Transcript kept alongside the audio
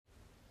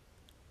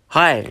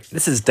Hi,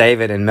 this is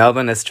David in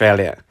Melbourne,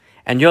 Australia,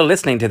 and you're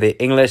listening to the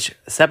English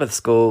Sabbath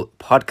School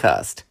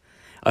podcast.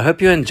 I hope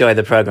you enjoy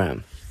the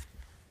program.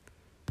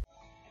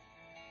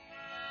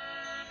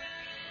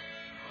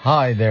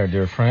 Hi there,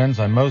 dear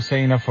friends. I'm Mo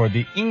Saina for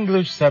the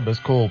English Sabbath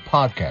School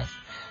podcast,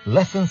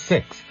 lesson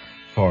 6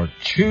 for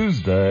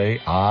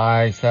Tuesday.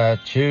 I said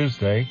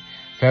Tuesday,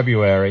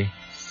 February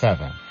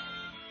 7th.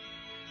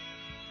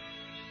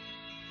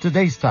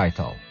 Today's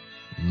title,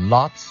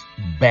 Lot's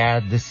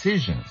Bad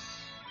Decisions.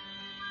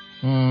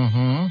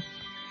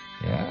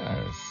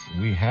 Yes,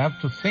 we have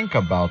to think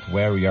about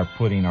where we are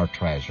putting our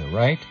treasure,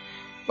 right?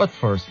 But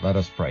first, let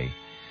us pray.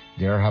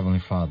 Dear Heavenly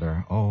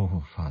Father,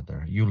 oh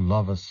Father, you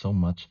love us so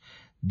much,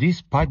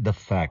 despite the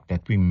fact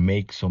that we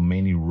make so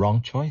many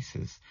wrong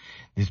choices,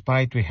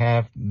 despite we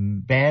have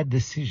bad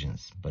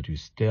decisions, but you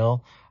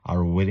still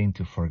are willing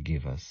to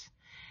forgive us.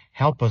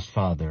 Help us,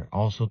 Father,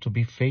 also to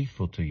be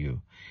faithful to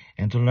you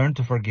and to learn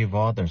to forgive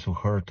others who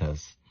hurt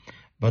us.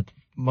 But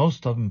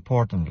most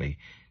importantly,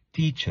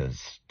 teach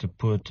us to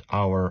put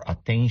our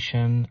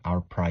attention,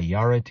 our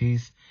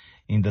priorities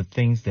in the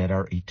things that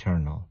are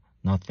eternal,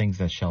 not things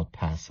that shall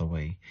pass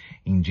away.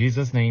 In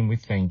Jesus' name we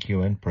thank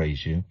you and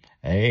praise you.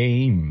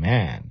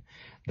 Amen.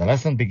 The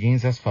lesson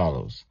begins as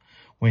follows.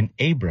 When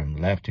Abram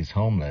left his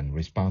homeland in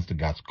response to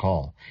God's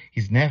call,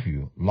 his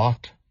nephew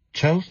Lot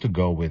chose to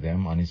go with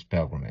him on his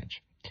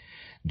pilgrimage.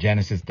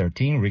 Genesis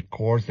 13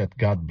 records that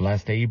God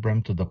blessed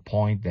Abram to the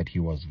point that he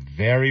was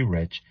very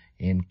rich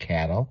in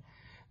cattle,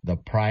 the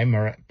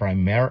primary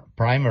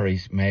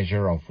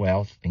measure of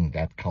wealth in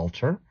that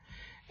culture,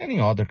 and in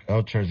other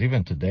cultures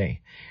even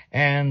today,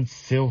 and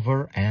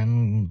silver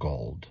and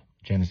gold.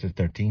 Genesis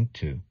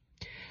 13:2.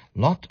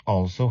 Lot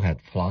also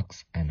had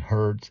flocks and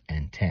herds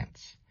and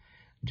tents.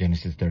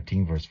 Genesis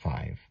 13 verse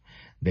 5.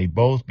 They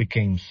both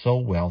became so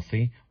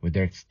wealthy with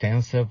their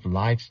extensive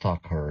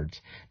livestock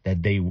herds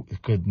that they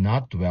could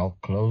not dwell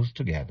close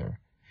together.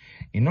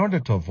 In order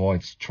to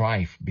avoid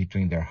strife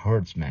between their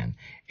herdsmen,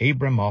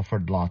 Abram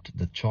offered Lot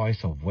the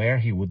choice of where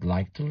he would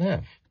like to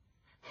live.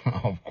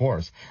 Of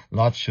course,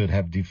 Lot should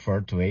have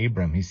deferred to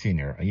Abram, his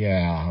senior.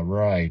 Yeah,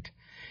 right.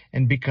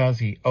 And because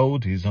he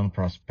owed his own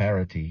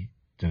prosperity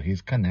to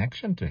his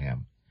connection to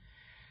him.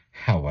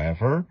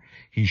 However,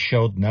 he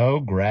showed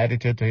no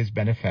gratitude to his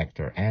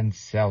benefactor and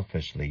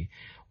selfishly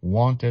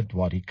wanted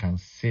what he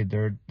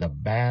considered the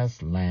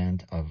best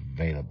land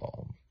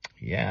available.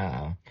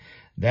 Yeah,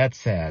 that's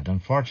sad.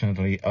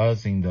 Unfortunately,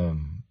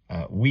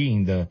 we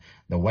in the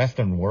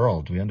Western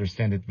world, we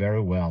understand it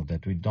very well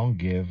that we don't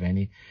give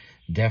any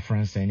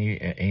deference, any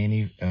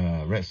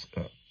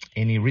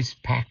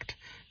respect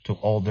to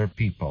older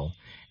people.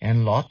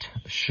 And Lot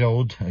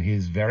showed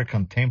his very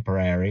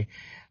contemporary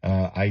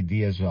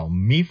idea as well.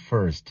 Me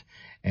first.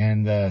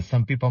 And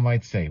some people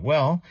might say,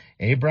 well,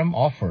 Abram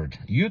offered,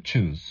 you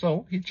choose.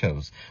 So he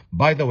chose.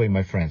 By the way,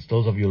 my friends,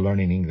 those of you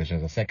learning English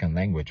as a second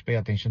language, pay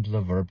attention to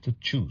the verb to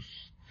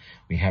choose.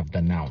 We have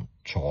the noun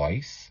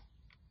choice.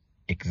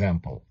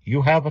 Example,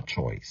 you have a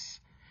choice.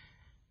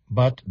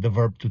 But the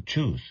verb to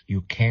choose, you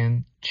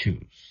can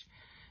choose.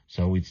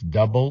 So it's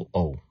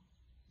CHOOOSE,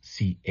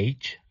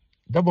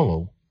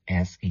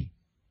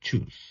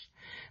 choose.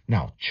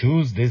 Now,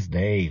 choose this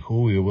day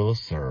who you will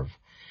serve.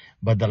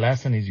 But the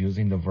lesson is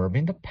using the verb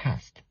in the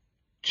past.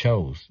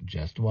 Chose,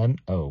 just one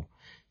O,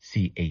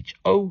 CHOSE,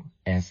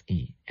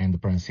 and the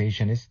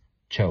pronunciation is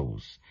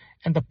chose.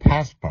 And the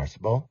past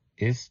participle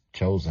is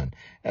chosen.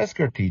 Ask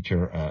your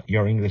teacher,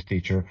 your English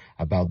teacher,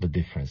 about the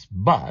difference.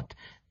 But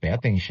pay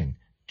attention.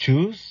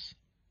 Choose,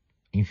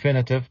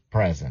 infinitive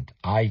present,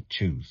 I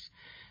choose.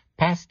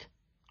 Past,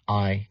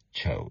 I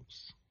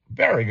chose.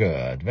 Very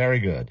good, very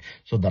good.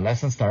 So the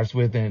lesson starts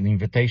with an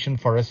invitation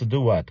for us to do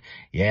what?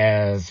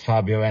 Yes,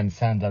 Fabio and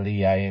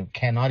Sandali, I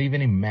cannot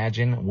even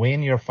imagine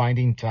when you're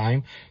finding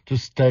time to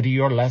study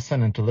your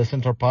lesson and to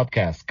listen to our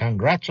podcast.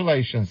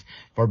 Congratulations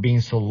for being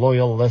so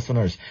loyal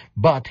listeners.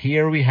 But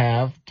here we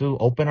have to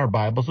open our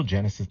Bibles to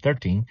Genesis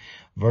 13,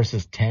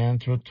 verses 10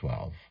 through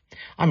 12.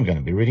 I'm going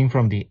to be reading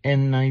from the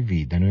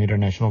NIV, the New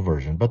International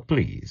Version, but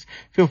please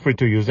feel free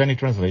to use any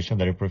translation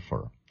that you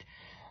prefer.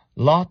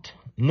 Lot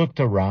looked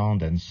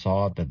around and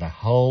saw that the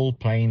whole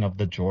plain of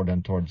the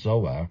Jordan toward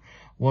Zoar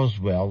was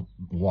well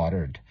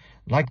watered,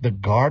 like the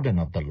garden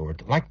of the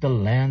Lord, like the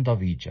land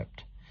of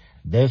Egypt.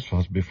 This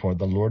was before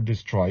the Lord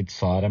destroyed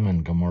Sodom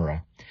and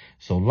Gomorrah.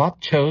 So Lot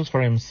chose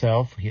for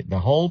himself the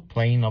whole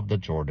plain of the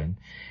Jordan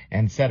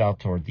and set out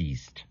toward the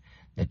east.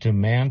 The two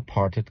men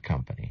parted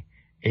company.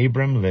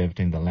 Abram lived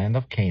in the land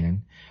of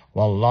Canaan,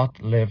 while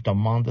Lot lived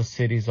among the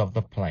cities of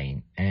the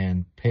plain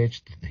and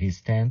pitched his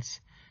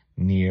tents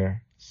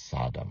near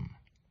Sodom.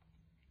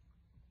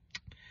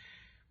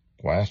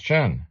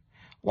 Question.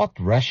 What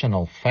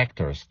rational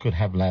factors could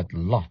have led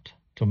Lot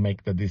to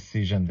make the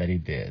decision that he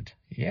did?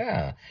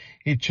 Yeah,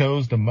 he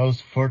chose the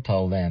most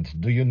fertile land.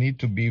 Do you need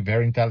to be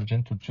very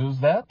intelligent to choose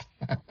that?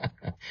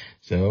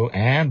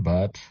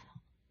 But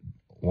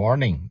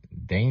warning,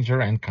 danger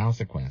and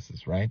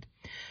consequences, right?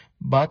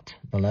 But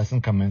the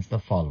lesson comments the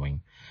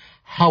following.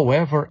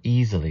 However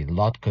easily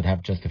Lot could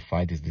have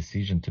justified his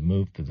decision to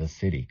move to the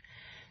city,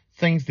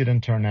 things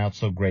didn't turn out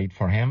so great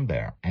for him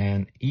there.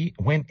 And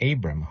when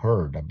Abram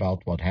heard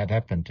about what had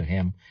happened to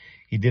him,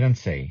 he didn't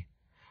say,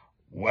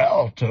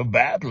 "Well, too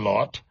bad,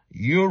 Lot.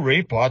 You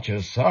reap what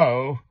you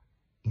sow."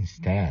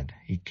 Instead,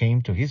 he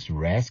came to his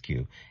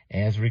rescue,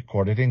 as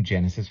recorded in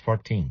Genesis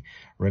 14.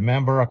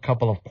 Remember, a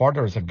couple of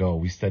quarters ago,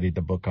 we studied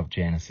the book of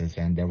Genesis,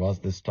 and there was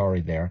the story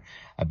there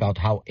about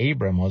how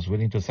Abram was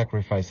willing to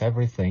sacrifice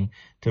everything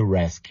to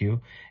rescue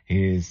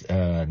his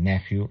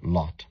nephew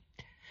Lot.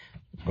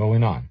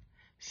 Going on.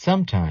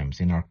 Sometimes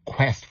in our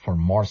quest for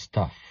more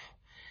stuff,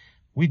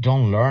 we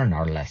don't learn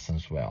our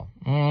lessons well.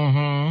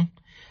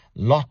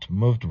 Lot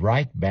moved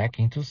right back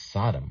into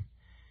Sodom.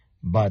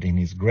 But in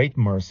his great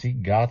mercy,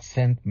 God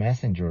sent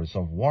messengers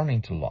of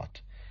warning to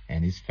Lot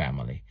and his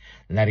family,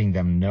 letting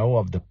them know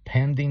of the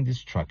pending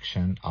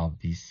destruction of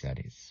these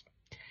cities.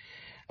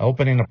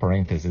 Opening a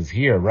parenthesis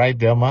here, right,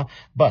 Dilma?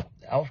 But,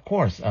 of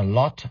course,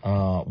 Lot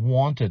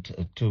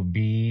wanted to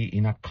be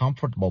in a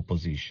comfortable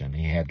position.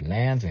 He had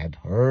lands, he had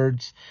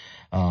herds,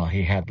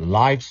 he had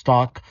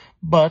livestock,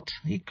 but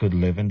he could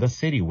live in the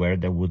city where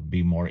there would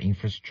be more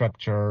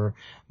infrastructure,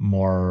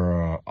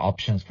 more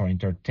options for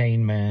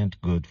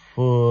entertainment, good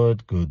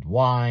food, good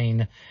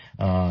wine.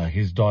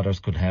 His daughters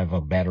could have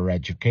a better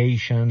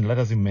education. Let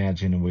us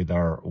imagine with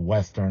our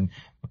Western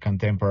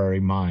contemporary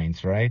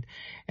minds, right?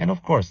 And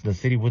of course, the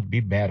city would be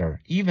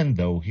better, even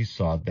though he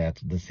saw that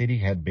the city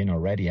had been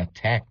already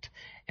attacked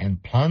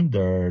and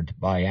plundered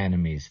by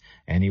enemies,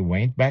 and he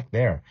went back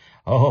there.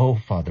 Oh,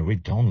 Father, we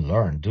don't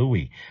learn, do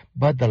we?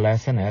 But the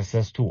lesson asks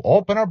us to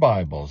open our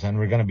Bibles, and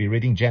we're going to be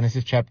reading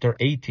Genesis chapter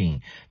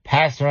 18.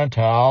 Pastor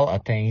Antal,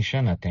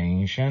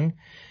 attention.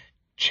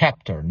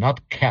 Chapter,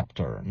 not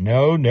captor.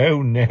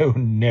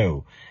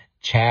 No.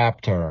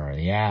 Chapter,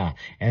 yeah.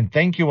 And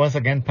thank you once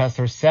again,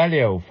 Pastor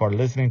Celio, for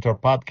listening to our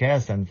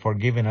podcast and for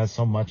giving us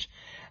so much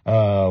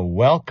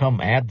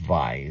welcome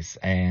advice.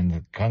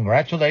 And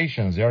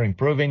congratulations, you're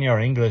improving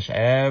your English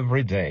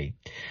every day.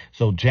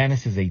 So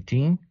Genesis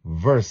 18,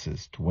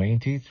 verses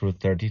 20 through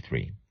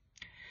 33.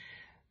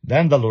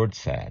 Then the Lord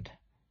said,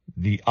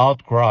 "The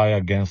outcry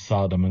against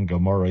Sodom and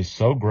Gomorrah is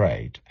so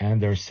great,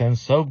 and their sin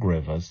so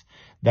grievous,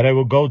 that I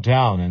will go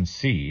down and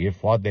see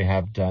if what they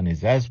have done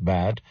is as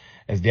bad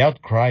as the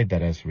outcry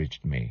that has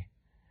reached me.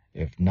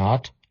 If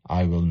not,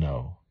 I will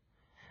know."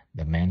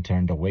 The man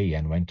turned away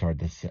and went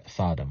toward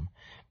Sodom,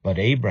 but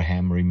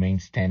Abraham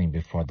remained standing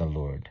before the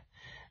Lord.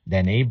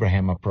 Then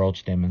Abraham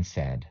approached him and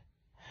said,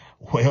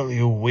 Will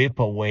you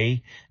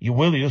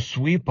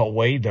sweep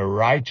away the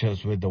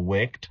righteous with the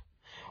wicked?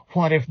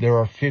 What if there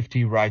are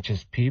 50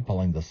 righteous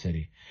people in the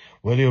city?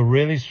 Will you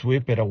really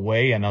sweep it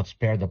away and not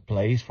spare the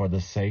place for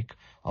the sake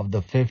of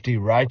the 50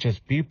 righteous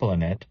people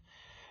in it?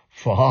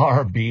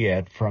 Far be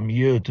it from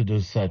you to do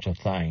such a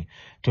thing,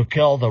 to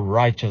kill the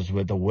righteous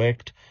with the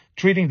wicked,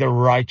 treating the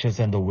righteous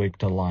and the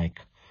wicked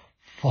alike.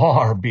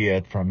 Far be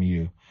it from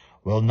you.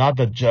 Will not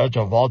the judge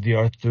of all the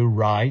earth do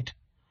right?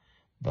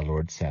 The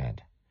Lord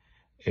said,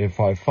 If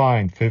I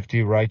find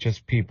 50 righteous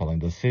people in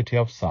the city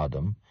of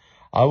Sodom,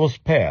 I will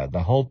spare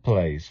the whole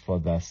place for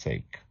their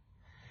sake.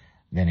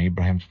 Then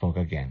Abraham spoke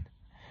again.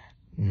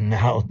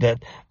 Now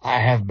that I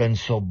have been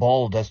so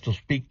bold as to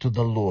speak to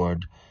the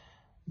Lord,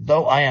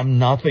 though I am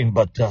nothing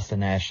but dust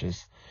and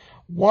ashes,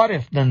 what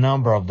if the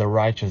number of the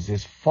righteous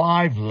is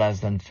 5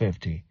 less than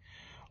 50?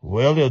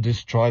 Will you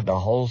destroy the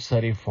whole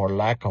city for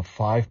lack of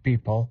 5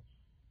 people?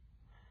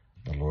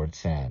 The Lord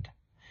said,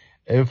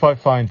 If I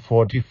find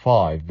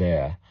 45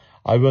 there,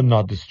 I will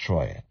not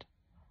destroy it.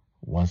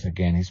 Once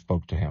again he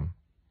spoke to him.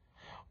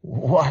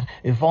 What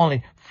if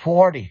only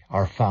 40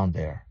 are found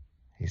there?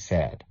 He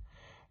said,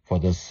 For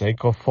the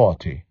sake of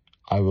 40,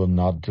 I will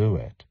not do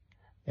it.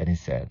 Then he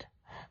said,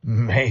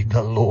 May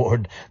the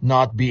Lord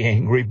not be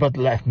angry, but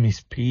let me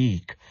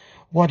speak.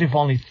 What if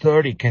only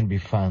 30 can be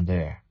found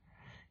there?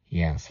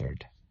 He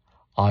answered,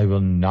 I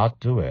will not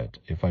do it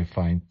if I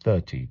find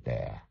 30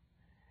 there.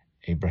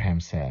 Abraham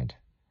said,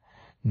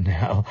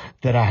 Now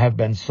that I have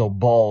been so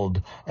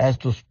bold as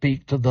to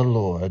speak to the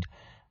Lord,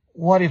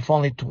 what if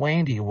only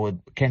 20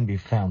 can be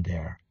found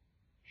there?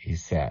 He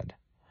said,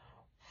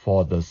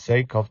 For the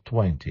sake of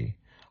 20,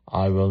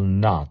 I will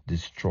not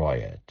destroy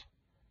it.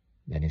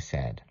 Then he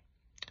said,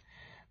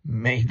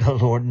 May the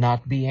Lord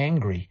not be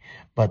angry,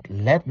 but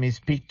let me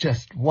speak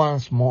just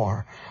once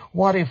more.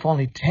 What if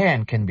only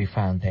 10 can be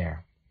found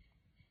there?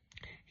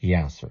 He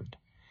answered,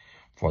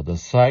 For the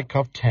sake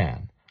of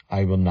 10,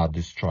 I will not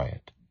destroy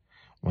it.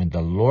 When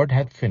the Lord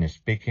had finished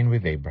speaking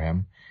with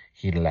Abraham,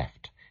 he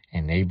left,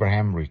 and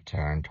Abraham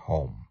returned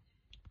home.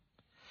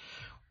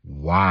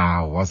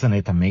 Wow, wasn't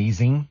it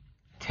amazing?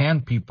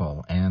 10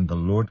 people, and the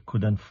Lord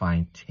couldn't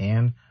find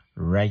 10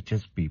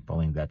 righteous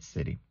people in that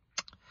city.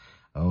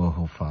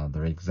 Oh,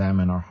 Father,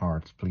 examine our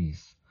hearts,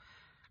 please.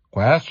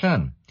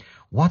 Question: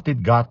 what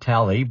did God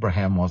tell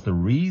Abraham was the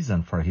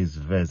reason for his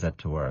visit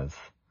to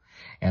earth?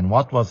 And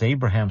what was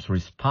Abraham's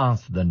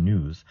response to the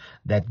news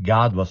that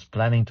God was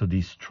planning to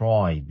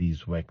destroy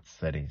these wicked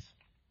cities?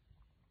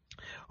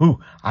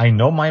 I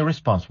know my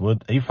response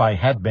would, if I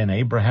had been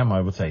Abraham,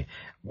 I would say,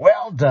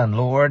 Well done,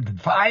 Lord.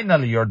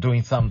 Finally, you're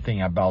doing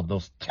something about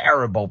those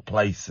terrible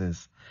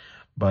places.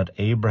 But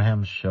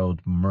Abraham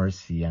showed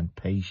mercy and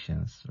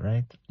patience,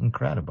 right?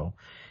 Incredible.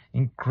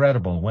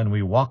 Incredible. When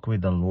we walk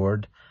with the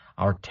Lord,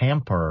 our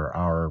temper,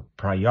 our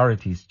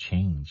priorities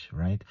change,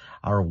 right?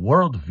 Our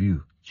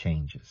worldview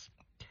changes.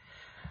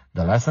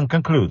 The lesson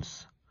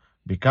concludes.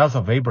 Because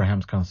of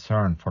Abraham's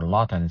concern for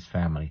Lot and his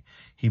family,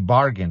 he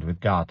bargained with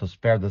God to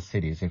spare the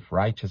cities if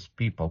righteous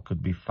people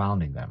could be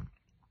found in them.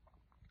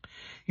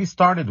 He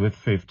started with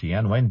 50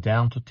 and went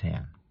down to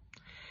 10.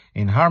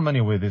 In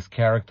harmony with his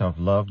character of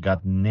love,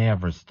 God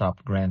never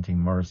stopped granting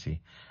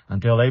mercy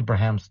until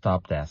Abraham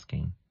stopped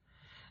asking.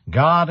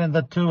 God and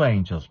the two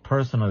angels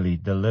personally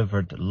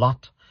delivered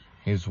Lot,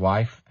 his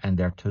wife, and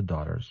their 2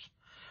 daughters.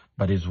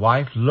 But his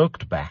wife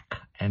looked back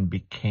and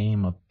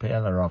became a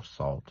pillar of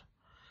salt.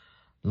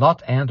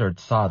 Lot entered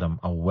Sodom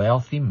a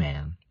wealthy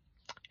man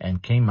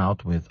and came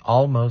out with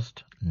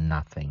almost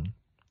nothing.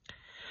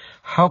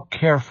 How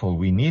careful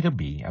we need to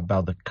be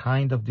about the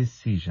kind of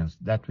decisions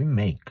that we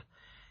make,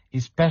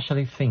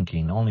 especially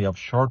thinking only of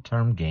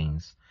short-term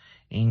gains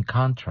in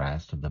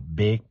contrast to the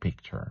big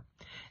picture.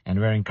 And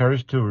we're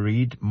encouraged to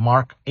read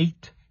Mark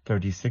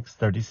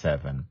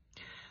 8:36-37.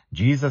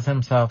 Jesus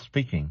himself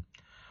speaking,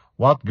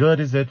 "What good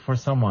is it for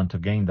someone to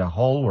gain the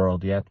whole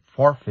world yet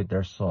forfeit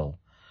their soul?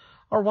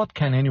 Or what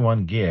can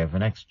anyone give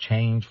in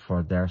exchange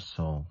for their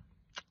soul?"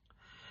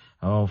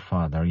 Oh,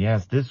 Father,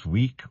 yes, this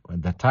week,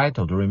 the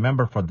title, to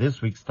remember for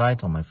this week's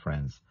title, my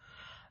friends,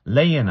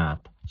 laying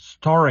up,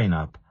 storing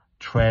up,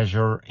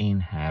 treasure in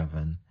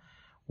heaven.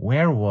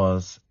 Where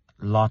was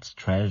Lot's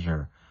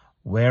treasure?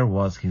 Where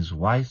was his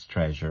wife's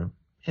treasure?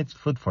 It's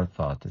food for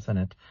thought, isn't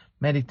it?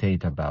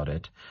 Meditate about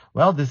it.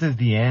 Well, this is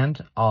the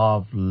end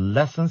of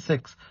Lesson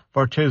 6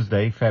 for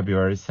Tuesday,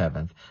 February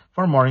 7th.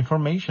 For more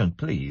information,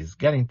 please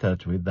get in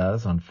touch with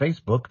us on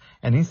Facebook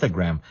and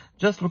Instagram.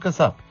 Just look us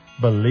up,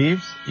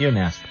 Believes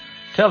UNESP.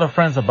 Tell your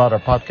friends about our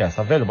podcast,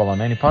 available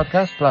on any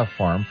podcast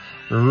platform.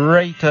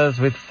 Rate us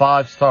with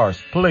 5 stars,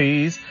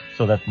 please,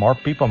 so that more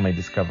people may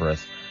discover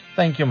us.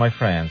 Thank you, my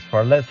friends,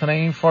 for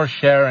listening, for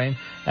sharing,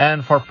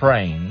 and for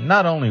praying,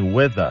 not only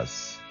with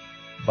us,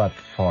 but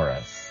for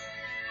us.